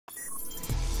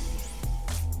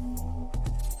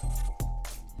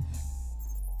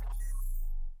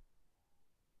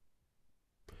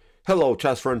Hello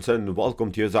chess friends and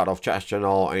welcome to your of Chess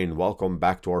channel and welcome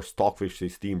back to our Stockfish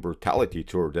 16 Brutality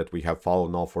tour that we have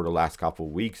followed now for the last couple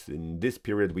of weeks. In this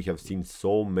period we have seen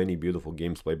so many beautiful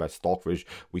games played by Stockfish.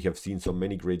 We have seen so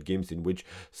many great games in which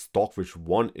Stockfish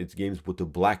won its games with the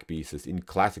black pieces in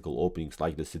classical openings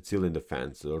like the Sicilian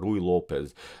Defense, Rui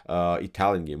Lopez,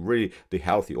 Italian game. Really the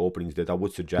healthy openings that I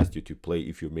would suggest you to play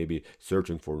if you're maybe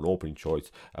searching for an opening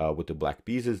choice with the black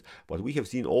pieces. But we have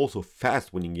seen also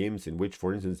fast winning games in which,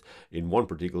 for instance, in one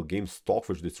particular game,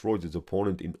 Stockfish destroyed his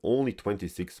opponent in only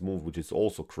 26 moves, which is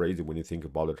also crazy when you think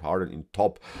about it. Harder in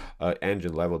top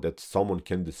engine level that someone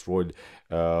can destroy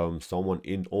someone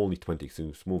in only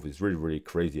 26 moves is really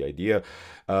crazy idea.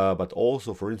 But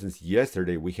also, for instance,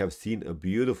 yesterday we have seen a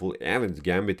beautiful Evans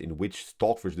Gambit in which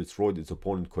Stockfish destroyed its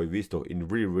opponent Koivisto in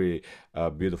really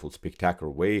beautiful,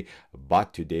 spectacular way.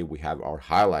 But today we have our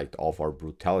highlight of our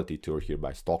brutality tour here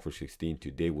by Stockfish 16.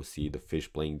 Today we see the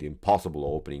fish playing the impossible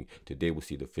opening. Today we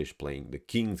see the fish playing the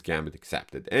King's Gambit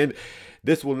accepted. And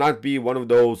this will not be one of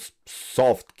those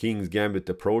soft King's Gambit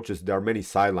approaches. There are many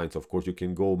sidelines, of course. You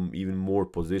can go even more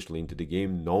positionally into the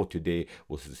game. No, today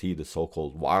we'll see the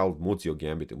so-called wild Muzio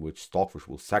Gambit in which Stockfish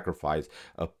will sacrifice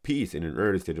a piece in an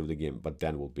early stage of the game, but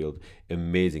then will build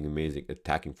amazing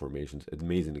attacking formations,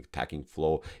 amazing attacking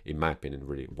flow. In my opinion,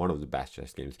 really one of the best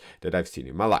chess games that I've seen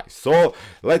in my life. So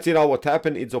let's see now what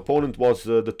happened. Its opponent was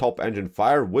the top engine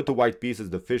Fire with the white pieces.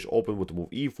 The fish opened with the move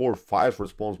e4. Fire's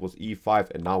response was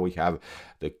e5, and now we have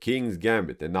the King's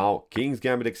Gambit. And now King's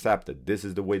Gambit accepted. This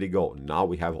is the way to go. Now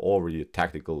we have already a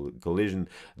tactical collision.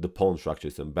 The pawn structure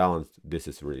is unbalanced. This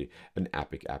is really an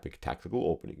epic tactical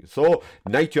opening. So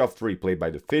knight to f3 played by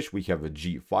the fish. We have a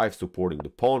g5 supporting the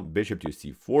pawn. Bishop to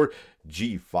c4,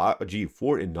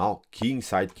 g4, and now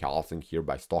kingside castling here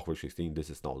by Stockfish 16. This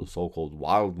is now the so-called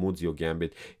wild Muzio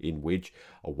Gambit in which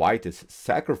white is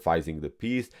sacrificing the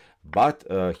piece. But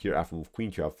here after move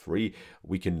queen to f3,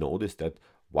 we can notice that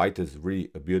white is really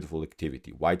a beautiful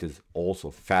activity. White is also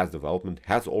fast development,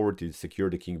 has already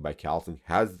secured the king by castling,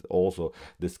 has also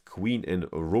this queen and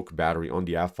rook battery on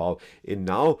the f-file, and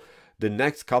now the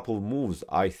next couple of moves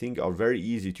I think are very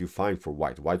easy to find for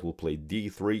white. White will play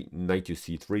d3, knight to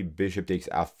c3, bishop takes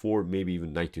f4, maybe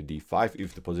even knight to d5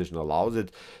 if the position allows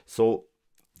it. So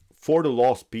for the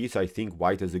lost piece, I think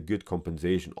white has a good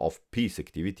compensation of piece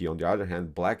activity. On the other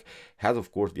hand, black has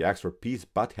of course the extra piece,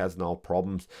 but has now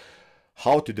problems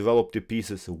how to develop the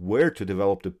pieces, where to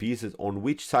develop the pieces, on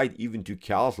which side even to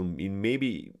castle. And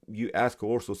maybe you ask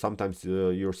also sometimes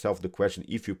yourself the question,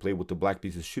 if you play with the black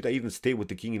pieces, should I even stay with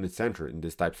the king in the center in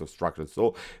these types of structures?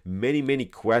 So many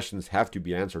questions have to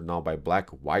be answered now by black.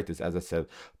 White is, as I said,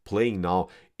 playing now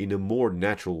in a more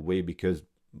natural way because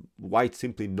white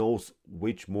simply knows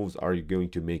which moves are you going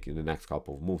to make in the next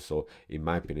couple of moves. So in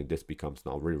my opinion, this becomes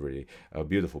now really a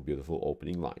beautiful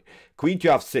opening line. Queen to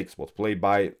f6 was played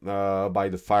by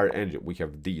the fire engine. We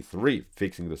have d3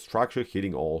 fixing the structure,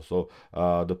 hitting also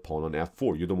the pawn on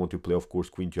f4. You don't want to play, of course,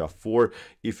 queen to f4.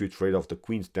 If you trade off the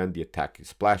queens, then the attack is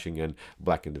splashing and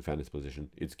black can defend its position.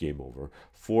 It's game over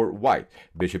for white.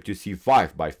 Bishop to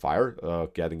c5 by fire,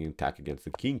 getting an attack against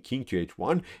the king. King to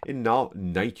h1, and now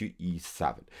knight to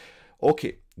e7.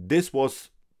 Okay, this was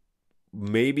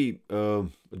maybe a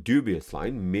dubious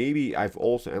line. Maybe I've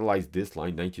also analyzed this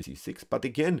line, knight to c6, but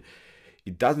again,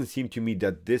 it doesn't seem to me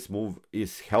that this move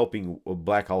is helping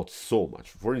black out so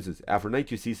much. For instance, after knight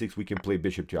to c6, we can play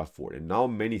bishop to f4, and now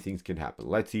many things can happen.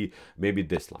 Let's see, maybe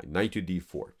this line, knight to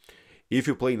d4. If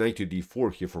you play knight to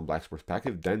d4 here from black's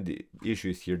perspective, then the issue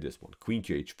is here this one. Queen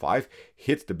to h5,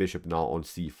 hits the bishop now on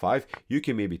c5. You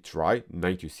can maybe try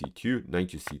knight to c2, knight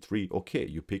to c3. Okay,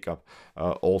 you pick up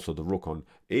also the rook on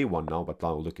a1 now, but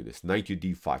now look at this. Knight to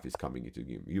d5 is coming into the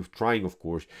game. You're trying, of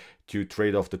course, to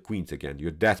trade off the queens again.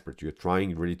 You're desperate. You're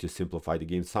trying really to simplify the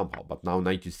game somehow. But now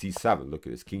knight to c7. Look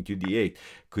at this. King to d8,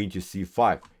 queen to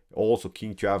c5. Also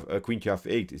queen to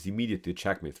f8 is immediately a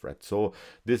checkmate threat, so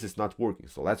this is not working.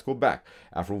 So let's go back.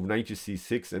 After move knight to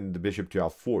c6 and the bishop to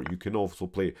f4, you can also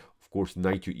play, of course,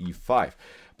 knight to e5,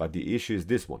 but the issue is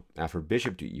this one. After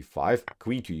bishop to e5,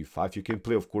 queen to e5, you can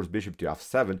play, of course, bishop to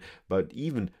f7, but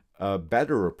even a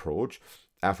better approach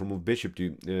after move bishop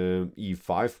to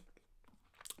e5,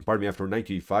 pardon me, after knight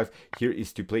to e5 here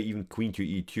is to play even queen to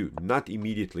e2, not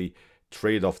immediately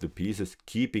trade off the pieces,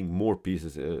 keeping more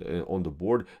pieces on the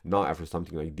board. Now after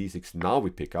something like d6, now we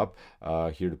pick up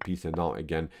here the piece, and now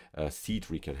again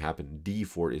c3 can happen.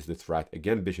 d4 is the threat.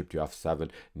 Again, bishop to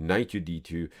f7, knight to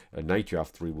d2, knight to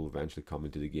f3 will eventually come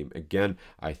into the game. Again,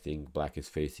 I think black is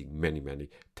facing many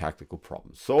tactical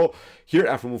problems. So here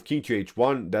after move king to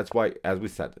h1, that's why, as we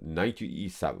said, knight to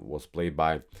e7 was played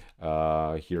by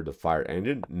here the fire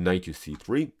engine. Knight to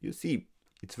c3, you see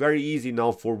It's very easy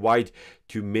now for white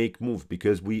to make moves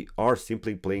because we are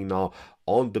simply playing now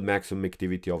on the maximum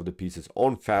activity of the pieces,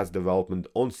 on fast development,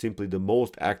 on simply the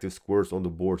most active squares on the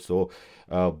board. So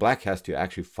black has to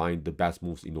actually find the best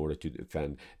moves in order to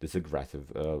defend this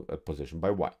aggressive position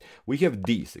by white. We have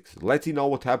d6. Let's see now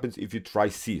what happens if you try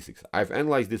c6. I've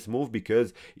analyzed this move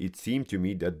because it seemed to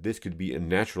me that this could be a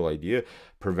natural idea,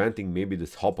 preventing maybe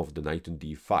this hop of the knight on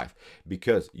d5,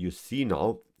 because you see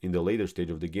now in the later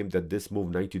stage of the game that this move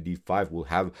knight to d5 will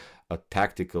have a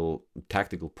tactical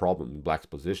problem in black's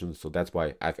position. So that's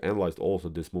why I've analyzed also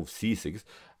this move c6.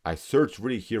 I searched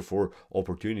really here for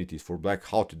opportunities for black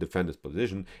how to defend this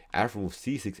position. After move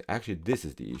c6, actually this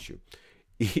is the issue.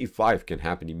 e5 can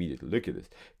happen immediately. Look at this.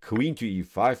 Queen to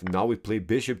e5. Now we play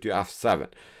bishop to f7.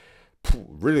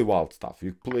 Really wild stuff.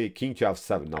 You play king to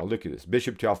f7. Now look at this.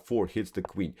 Bishop to f4 hits the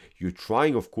queen. You're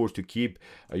trying, of course, to keep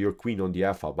your queen on the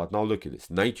f file. But now look at this.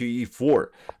 Knight to e4.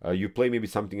 You play maybe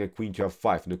something like queen to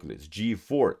f5. Look at this.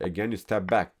 g4. Again, you step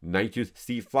back. Knight to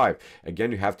c5.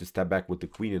 Again, you have to step back with the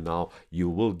queen. And now you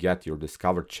will get your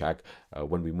discovered check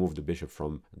when we move the bishop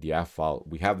from the f file.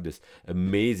 We have this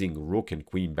amazing rook and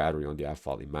queen battery on the f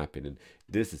file, in my opinion.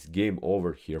 This is game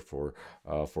over here for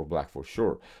black for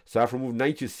sure. So after move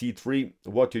knight to c3,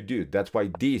 what to do? That's why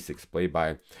d6 played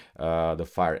by the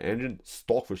fire engine.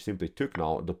 Stockfish simply took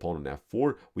now the pawn on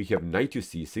f4. We have knight to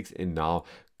c6, and now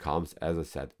comes, as I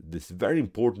said, this very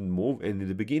important move. And in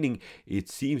the beginning, it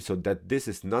seems so that this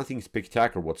is nothing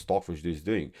spectacular what Stockfish is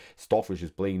doing. Stockfish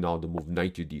is playing now the move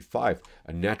knight to d5,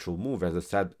 a natural move, as I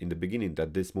said in the beginning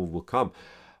that this move will come.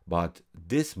 But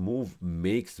this move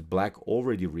makes black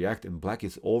already react, and black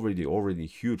is already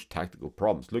huge tactical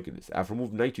problems. Look at this. After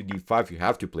move knight to d5, you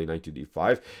have to play knight to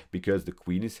d5 because the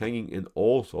queen is hanging and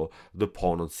also the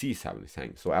pawn on c7 is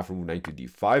hanging. So after move knight to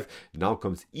d5, now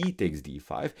comes e takes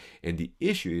d5, and the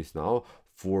issue is now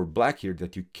for black here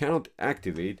that you cannot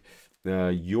activate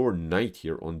your knight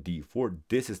here on d4.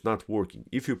 This is not working.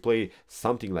 If you play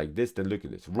something like this, then look at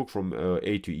this. Rook from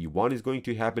a to e1 is going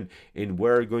to happen, and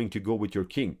where are you going to go with your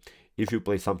king? If you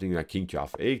play something like king to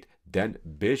f8, then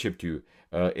bishop to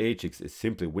h6 is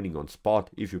simply winning on spot.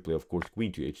 If you play, of course,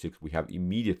 queen to h6, we have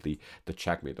immediately the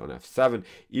checkmate on f7.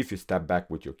 If you step back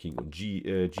with your king on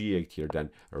g8 here, then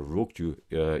rook to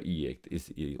e8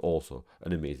 is also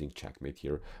an amazing checkmate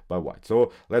here by white.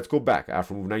 So let's go back.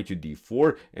 After move knight to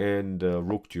d4 and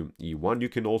rook to e1, you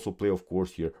can also play, of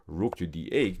course, here rook to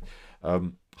d8.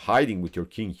 Hiding with your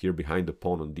king here behind the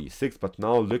pawn on d6. But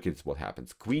now look at what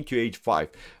happens. Queen to h5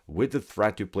 with the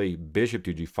threat to play bishop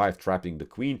to g5, trapping the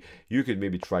queen. You could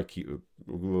maybe try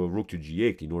rook to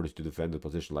g8 in order to defend the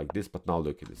position like this. But now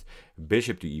look at this.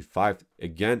 Bishop to e5.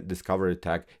 Again, discover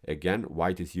attack. Again,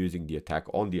 white is using the attack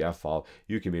on the f file.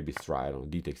 You can maybe try it on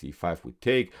d takes e5 with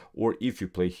take. Or if you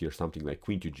play here something like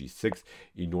queen to g6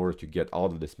 in order to get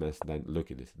out of this mess, then look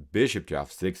at this. Bishop to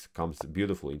f6 comes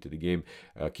beautifully into the game.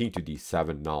 King to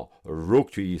d7. Now rook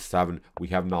to e7. We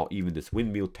have now even this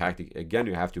windmill tactic. Again,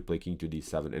 you have to play king to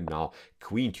d7, and now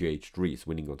queen to h3 is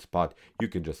winning on spot. You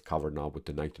can just cover now with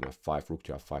the knight on f5, rook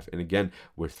to f5, and again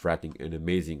we're threatening an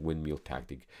amazing windmill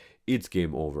tactic. It's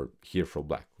game over here for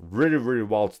black. Really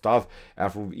wild stuff.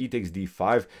 After e takes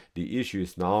d5, the issue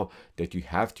is now that you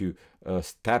have to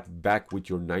step back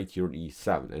with your knight here on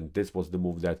e7, and this was the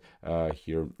move that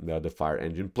here the fire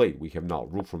engine played. We have now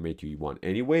rook from a to e1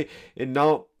 anyway, and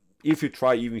now if you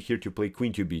try even here to play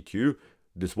queen to b2,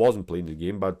 this wasn't played in the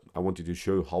game, but I wanted to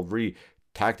show you how very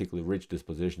tactically rich this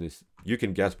position is. You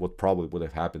can guess what probably would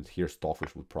have happened here.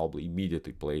 Stockfish would probably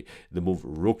immediately play the move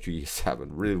rook to e7.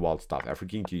 Really wild stuff. After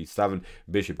king to e7,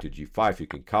 bishop to g5, you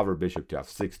can cover bishop to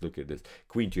f6. Look at this.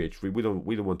 Queen to h3. We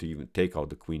don't want to even take out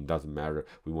the queen. Doesn't matter.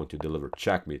 We want to deliver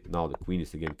checkmate. Now the queen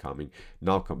is again coming.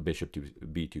 Now come bishop to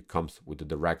b2 comes with a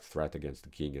direct threat against the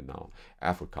king, and now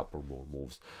after a couple more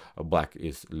moves, black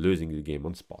is losing the game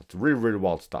on spot. Really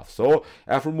wild stuff. So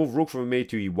after move rook from a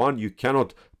to e1, you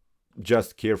cannot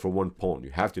just care for one pawn.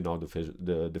 You have to now defend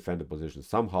the position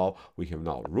somehow. We have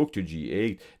now rook to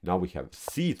g8. Now we have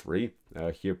c3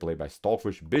 here played by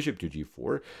Stockfish. Bishop to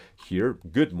g4 here.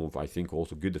 Good move, I think.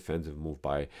 Also good defensive move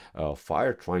by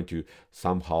fire, trying to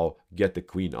somehow get the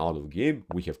queen out of game.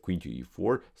 We have queen to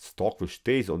e4. Stockfish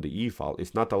stays on the e file.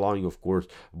 It's not allowing, of course,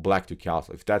 black to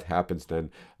castle. If that happens,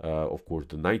 then of course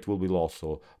the knight will be lost.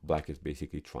 So black is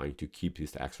basically trying to keep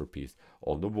his extra piece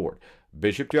on the board.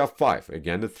 Bishop to f5.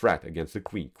 Again, a threat against the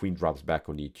queen. Queen drops back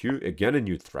on e2. Again, a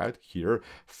new threat here.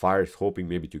 Fire is hoping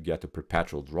maybe to get a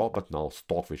perpetual draw, but now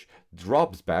Stockfish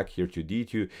drops back here to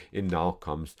d2, and now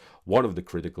comes one of the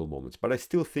critical moments. But I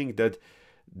still think that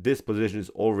this position is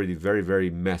already very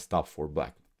messed up for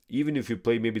black. Even if you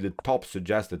play maybe the top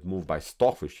suggested move by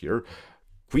Stockfish here,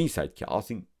 queenside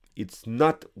castling. It's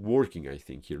not working, I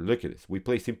think, here. Look at this. We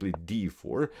play simply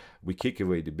d4. We kick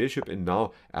away the bishop, and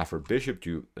now after bishop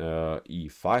to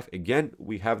e5, again,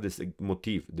 we have this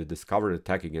motif, the discovered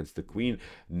attack against the queen.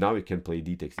 Now we can play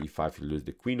d takes e5, you lose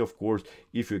the queen, of course.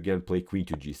 If you again play queen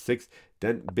to g6,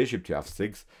 then bishop to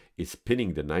f6 is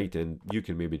pinning the knight, and you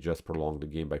can maybe just prolong the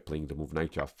game by playing the move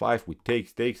knight to f5 with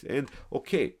takes, and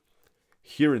okay.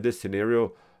 Here in this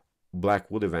scenario, black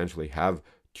would eventually have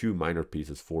two minor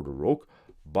pieces for the rook.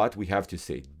 But we have to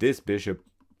say this bishop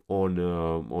on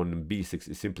b6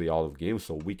 is simply out of game,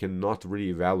 so we cannot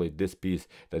really evaluate this piece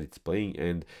that it's playing.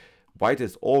 And white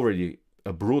has already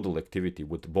a brutal activity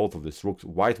with both of these rooks.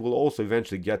 White will also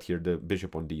eventually get here the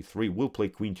bishop on d3. Will play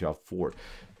queen to f4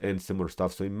 and similar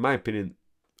stuff. So in my opinion,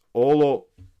 although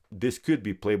this could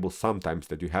be playable sometimes,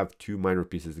 that you have two minor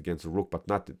pieces against a rook, but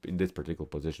not in this particular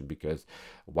position, because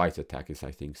white's attack is,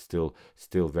 I think, still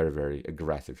very, very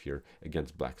aggressive here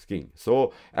against black's king.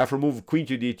 So after move queen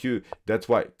to d2, that's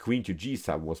why queen to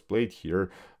g7 was played here.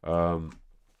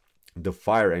 The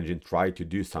fire engine tried to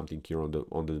do something here on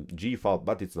the g file,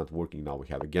 but it's not working. Now we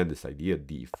have again this idea,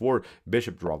 d4,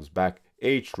 bishop drops back,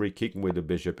 h3, kicking with the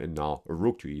bishop, and now a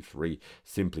rook to e3,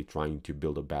 simply trying to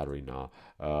build a battery now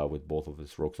with both of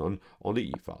his rooks on the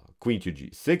e file. Queen to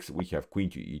g6, we have queen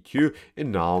to e2,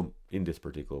 and now in this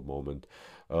particular moment,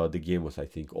 the game was, I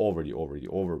think, already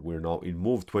over. We're now in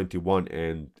move 21,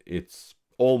 and it's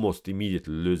almost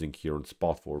immediately losing here on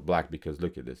spot for black, because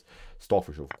look at this.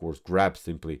 Stockfish, of course, grabs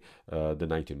simply the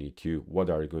knight on e2. What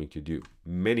are you going to do?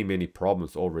 Many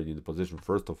problems already in the position.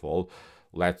 First of all,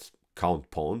 let's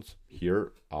count pawns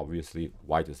here. Obviously,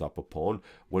 white is up a pawn.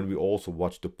 When we also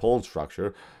watch the pawn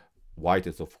structure, white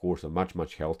is, of course, a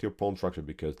much healthier pawn structure,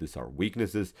 because these are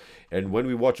weaknesses. And when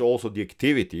we watch also the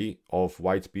activity of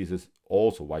white's pieces,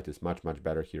 also white is much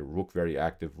better here. Rook very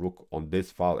active, rook on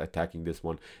this file attacking this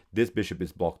one. This bishop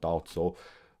is blocked out, so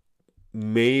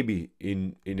maybe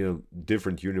in a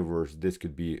different universe this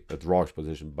could be a drawish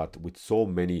position, but with so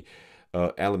many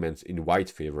elements in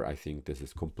white's favor, I think this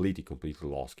is completely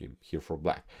lost game here for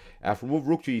black. After move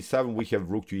rook to e7, we have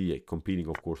rook to e8, competing,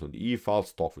 of course, on the e file.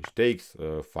 Stockfish takes,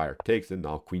 fire takes, and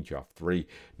now queen to f3.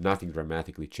 Nothing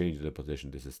dramatically changed in the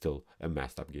position. This is still a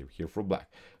messed up game here for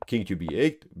black. King to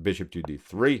b8, bishop to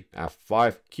d3,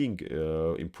 f5. King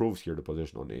improves here the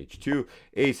position on h2,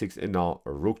 a6, and now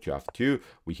a rook to f2.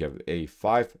 We have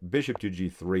a5, bishop to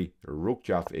g3, rook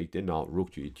to f8, and now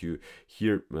rook to e2.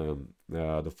 Here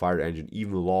the fire engine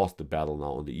even lost the battle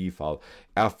now on the e file.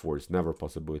 f4 is never a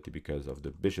possibility because of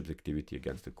the bishop's activity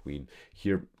against the queen.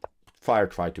 Here fire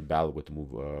tried to battle with the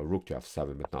move rook to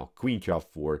f7, but now queen to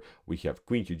f4, we have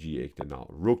queen to g8, and now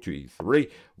rook to e3,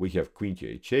 we have queen to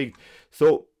h8.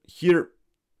 So here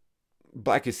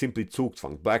black is simply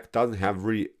zugzwang. Black doesn't have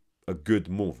really a good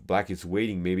move. Black is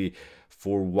waiting maybe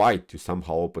for white to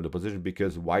somehow open the position,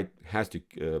 because white has to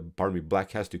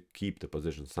black has to keep the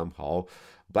position somehow.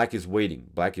 Black is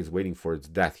waiting for its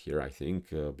death here, I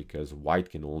think, because white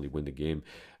can only win the game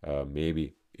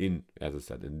maybe in, as I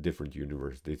said, in different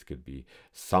universe. This could be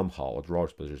somehow a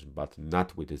drawish position, but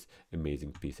not with this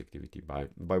amazing piece activity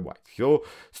by white. So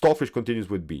Stockfish continues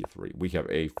with b3. We have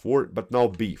a4, but now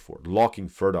b4, locking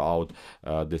further out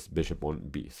this bishop on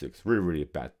b6. Really a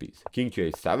bad piece. King to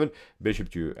a7,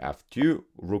 bishop to f2,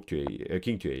 rook to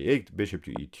king to a8, bishop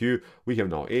to e2. We have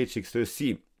now h6 to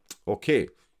c. Okay,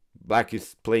 black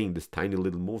is playing this tiny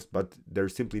little moves, but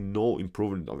there's simply no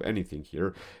improvement of anything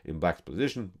here in black's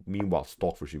position. Meanwhile,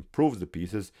 Stockfish improves the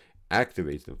pieces,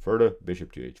 activates them further.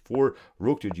 Bishop to h4,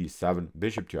 rook to g7,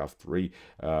 bishop to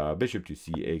f3, bishop to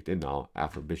c8, and now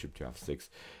after bishop to f6,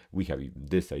 we have even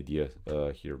this idea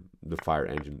here. The fire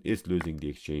engine is losing the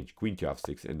exchange. Queen to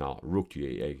f6, and now rook to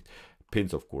a8.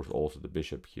 Pins, of course, also the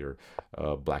bishop here.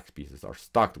 Black's pieces are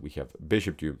stuck. We have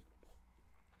bishop to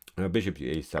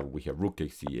a7, we have rook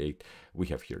takes c8, we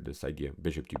have here this idea,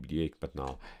 bishop to b8, but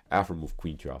now after move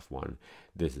queen to f1,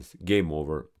 this is game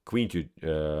over. Queen to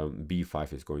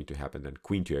b5 is going to happen, then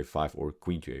queen to a5 or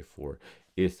queen to a4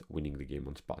 is winning the game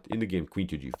on spot. In the game, queen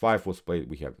to g5 was played.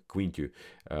 We have queen to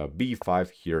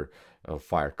b5 here.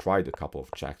 Fire tried a couple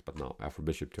of checks, but now after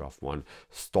bishop to f1,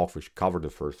 Stockfish covered the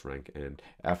first rank, and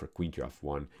after queen to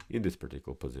f1 in this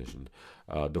particular position,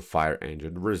 the fire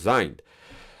engine resigned.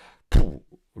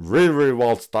 Really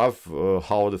wild stuff,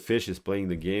 how the fish is playing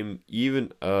the game.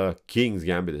 Even King's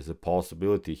Gambit is a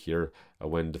possibility here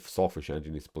when the Stockfish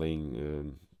engine is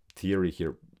playing theory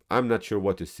here. I'm not sure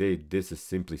what to say. This is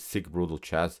simply sick, brutal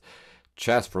chess.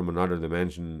 chess from another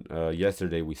dimension.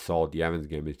 Yesterday we saw the Evans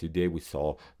Gambit. Today we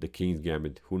saw the King's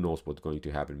Gambit. Who knows what's going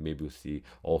to happen? Maybe we'll see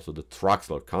also the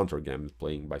Traxler counter gambit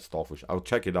playing by Stockfish. I'll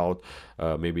check it out.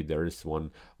 Maybe there is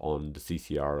one on the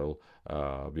CCRL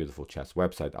beautiful chess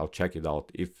website. I'll check it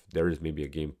out. If there is maybe a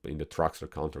game in the Traxler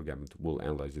counter gambit, we'll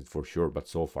analyze it for sure. But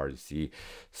so far, you see,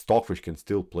 Stockfish can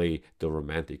still play the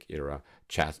romantic era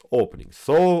chess opening.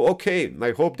 So okay,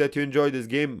 I hope that you enjoyed this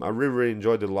game. I really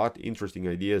enjoyed it a lot. Interesting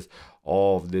ideas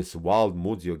of this wild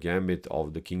Muzio gambit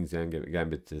of the King's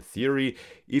Gambit theory.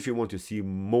 If you want to see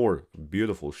more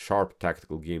beautiful, sharp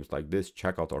tactical games like this,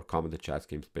 check out our Commented Chess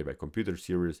Games Play by Computer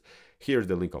series. Here's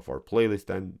the link of our playlist,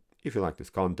 and if you like this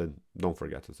content, don't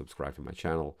forget to subscribe to my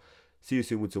channel. See you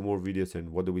soon with some more videos, and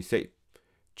what do we say?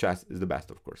 Chess is the best,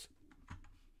 of course.